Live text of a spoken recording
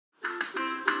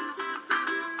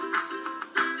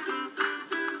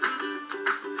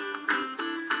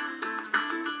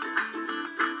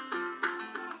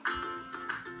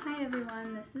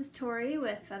Tori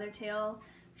with Feathertail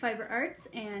Fiber Arts,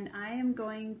 and I am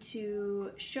going to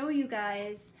show you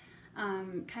guys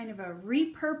kind of a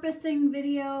repurposing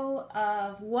video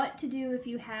of what to do if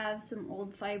you have some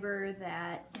old fiber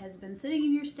that has been sitting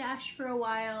in your stash for a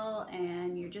while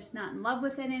and you're just not in love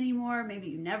with it anymore. Maybe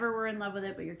you never were in love with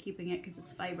it, but you're keeping it because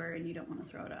it's fiber and you don't want to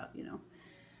throw it out, you know.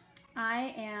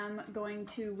 I am going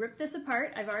to rip this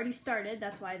apart. I've already started,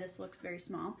 that's why this looks very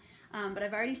small. But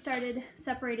I've already started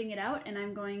separating it out, and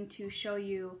I'm going to show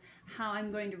you how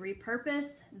I'm going to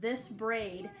repurpose this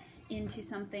braid into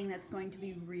something that's going to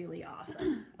be really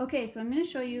awesome. Okay, so I'm going to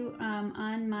show you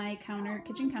on my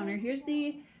kitchen counter. Here's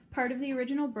the part of the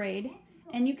original braid,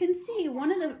 and you can see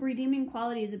one of the redeeming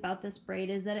qualities about this braid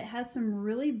is that it has some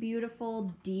really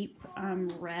beautiful deep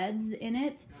reds in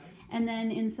it. And then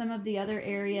in some of the other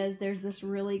areas, there's this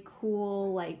really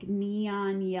cool like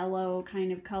neon yellow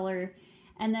kind of color.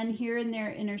 And then here and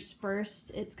there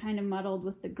interspersed, it's kind of muddled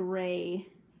with the gray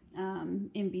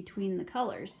in between the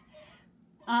colors.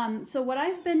 So what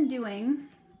I've been doing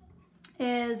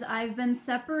is I've been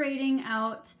separating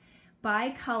out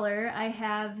by color. I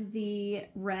have the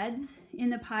reds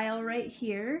in the pile right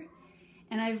here,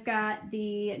 and I've got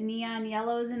the neon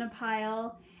yellows in a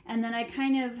pile, and then I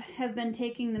kind of have been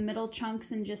taking the middle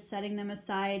chunks and just setting them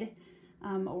aside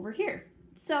over here.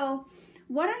 So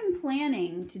what I'm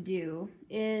planning to do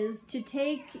is to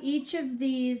take each of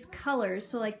these colors,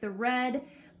 so like the red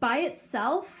by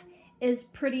itself is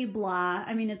pretty blah.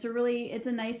 I mean, it's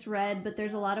a nice red, but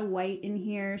there's a lot of white in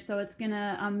here, so it's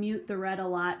gonna mute the red a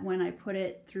lot when I put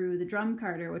it through the drum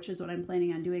carder, which is what I'm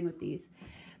planning on doing with these.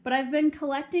 But I've been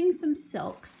collecting some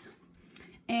silks,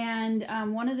 and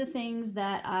one of the things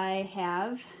that I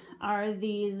have are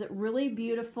these really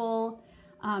beautiful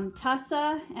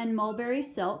Tussa and mulberry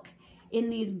silk in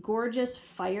these gorgeous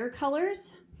fire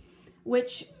colors,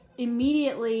 which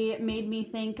immediately made me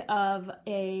think of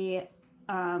a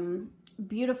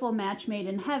beautiful match made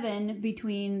in heaven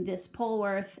between this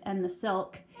Polworth and the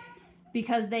silk,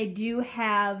 because they do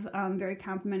have very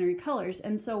complementary colors.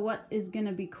 And so what is going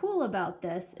to be cool about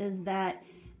this is that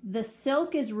the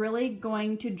silk is really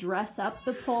going to dress up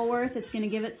the Polworth. It's going to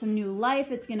give it some new life.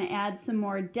 It's going to add some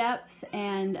more depth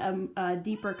and a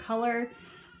deeper color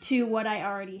to what I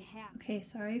already have. Okay,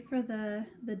 sorry for the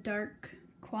dark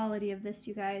quality of this,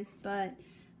 you guys, but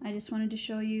I just wanted to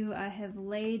show you I have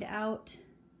laid out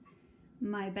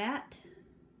my Batt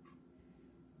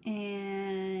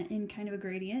and in kind of a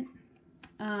gradient.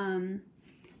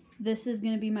 This is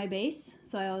going to be my base,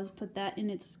 so I always put that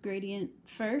in its gradient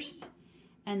first,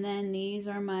 and then these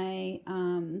are my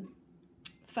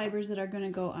fibers that are going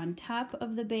to go on top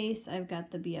of the base. I've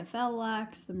got the BFL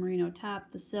locks, the merino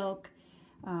top, the silk,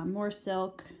 more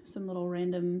silk, some little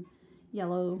random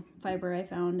yellow fiber I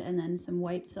found, and then some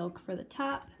white silk for the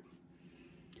top.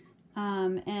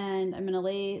 And I'm going to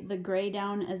lay the gray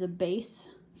down as a base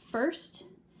first,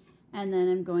 and then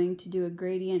I'm going to do a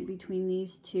gradient between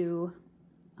these two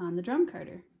on the drum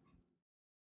carder.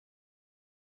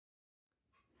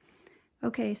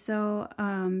 Okay, so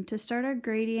to start our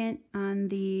gradient on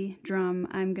the drum,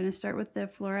 I'm going to start with the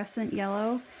fluorescent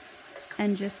yellow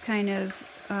and just kind of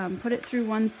put it through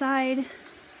one side,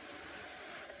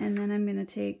 and then I'm going to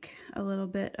take a little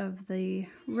bit of the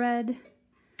red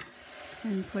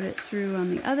and put it through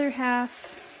on the other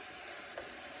half.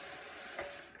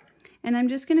 And I'm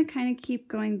just going to kind of keep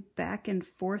going back and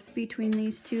forth between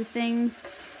these two things.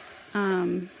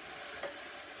 And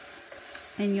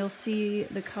you'll see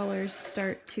the colors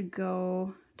start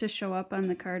to show up on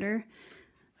the carder.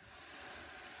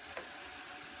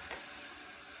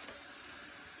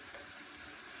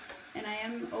 And I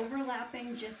am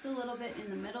overlapping just a little bit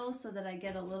in the middle so that I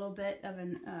get a little bit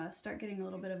of start getting a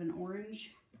little bit of an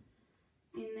orange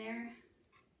in there.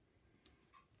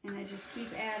 And I just keep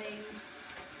adding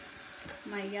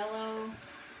my yellow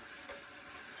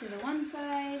to the one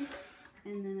side,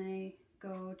 and then I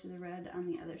go to the red on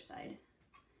the other side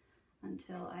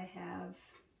until I have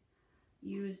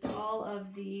used all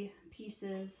of the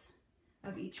pieces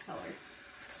of each color.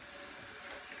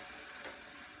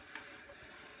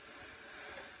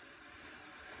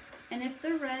 And if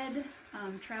the red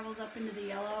travels up into the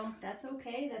yellow, that's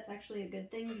okay. That's actually a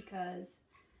good thing, because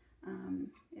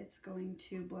it's going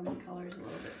to blend the colors a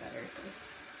little bit better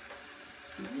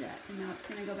if you do that. And now it's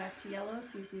going to go back to yellow,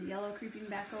 so you see the yellow creeping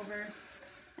back over,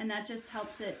 and that just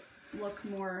helps it look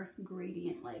more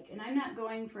gradient-like. And I'm not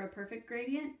going for a perfect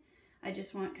gradient. I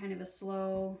just want kind of a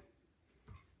slow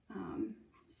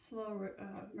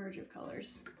merge of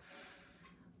colors.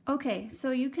 Okay,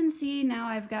 so you can see now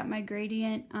I've got my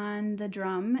gradient on the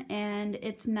drum, and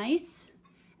it's nice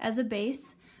as a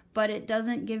base, but it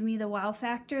doesn't give me the wow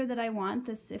factor that I want.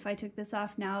 This, if I took this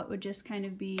off now, it would just kind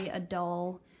of be a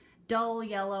dull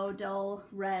yellow, dull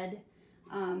red.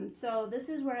 So this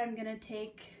is where I'm gonna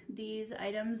take these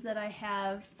items that I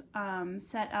have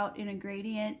set out in a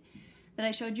gradient that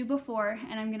I showed you before,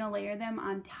 and I'm gonna layer them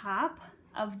on top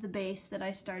of the base that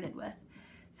I started with.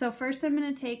 So first I'm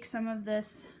gonna take some of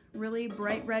this really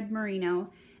bright red merino,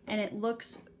 and it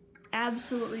looks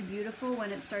absolutely beautiful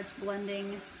when it starts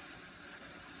blending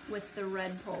with the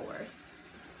red Polworth.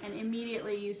 And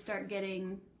immediately you start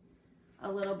getting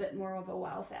a little bit more of a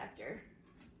wow factor.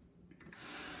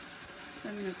 So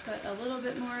I'm going to put a little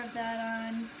bit more of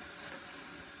that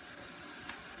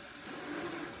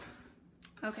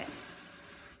on. Okay.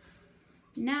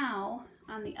 Now,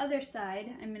 on the other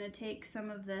side, I'm going to take some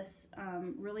of this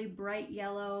really bright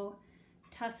yellow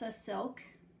Tussa silk,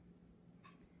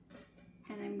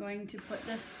 and I'm going to put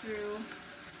this through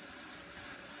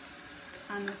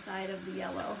on the side of the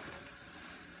yellow.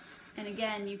 And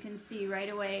again, you can see right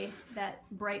away that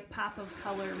bright pop of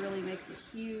color really makes a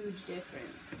huge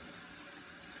difference.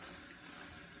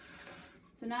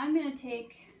 So now I'm going to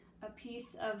take a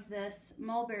piece of this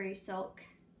mulberry silk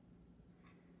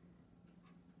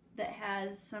that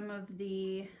has some of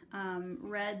the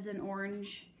reds and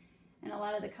orange and a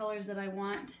lot of the colors that I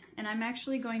want. And I'm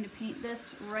actually going to paint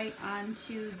this right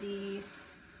onto the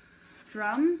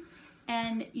drum.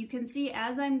 And you can see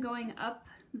as I'm going up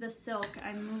the silk,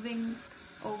 I'm moving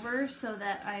over so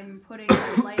that I'm putting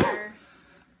the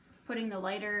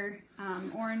lighter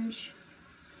orange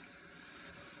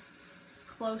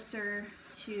closer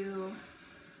to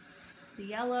the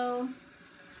yellow.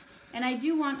 And I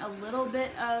do want a little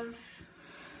bit of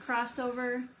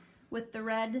crossover with the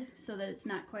red so that it's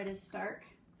not quite as stark.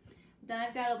 Then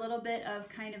I've got a little bit of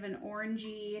kind of an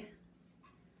orangey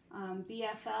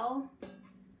BFL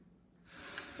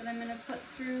that I'm going to put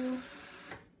through.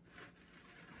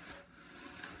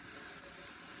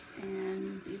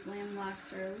 And these lamb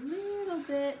locks are a little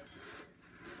bit,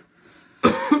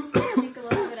 take a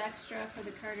little bit extra for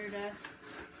the carder to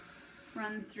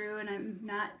run through, and I'm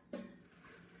not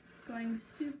going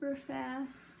super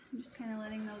fast. I'm just kind of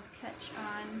letting those catch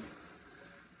on.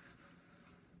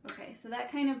 Okay, so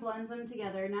that kind of blends them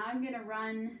together. Now I'm going to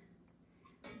run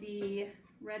the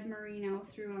red merino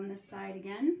through on this side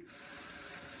again,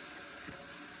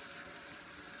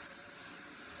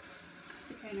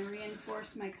 to kind of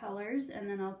reinforce my colors, and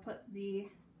then I'll put the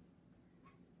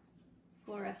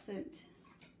fluorescent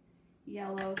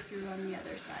yellow through on the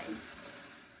other side.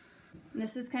 And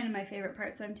this is kind of my favorite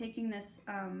part. So I'm taking this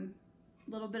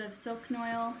little bit of silk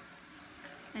noil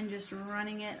and just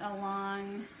running it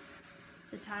along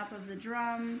the top of the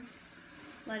drum,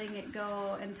 letting it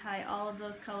go and tie all of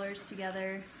those colors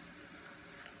together.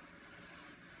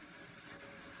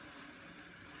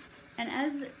 And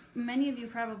as many of you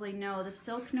probably know, the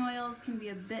silk noils can be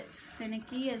a bit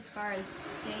finicky as far as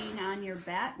staying on your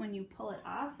bat when you pull it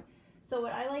off. So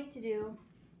what I like to do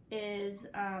is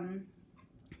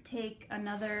take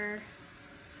another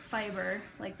fiber,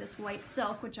 like this white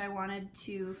silk, which I wanted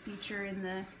to feature in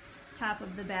the top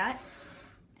of the bat,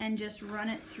 and just run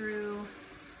it through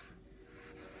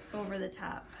over the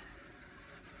top.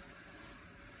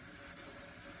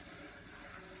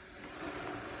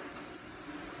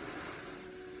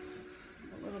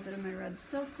 A little bit of my red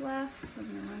silk left, so I'm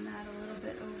going to run that a little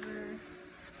bit over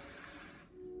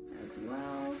as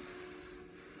well.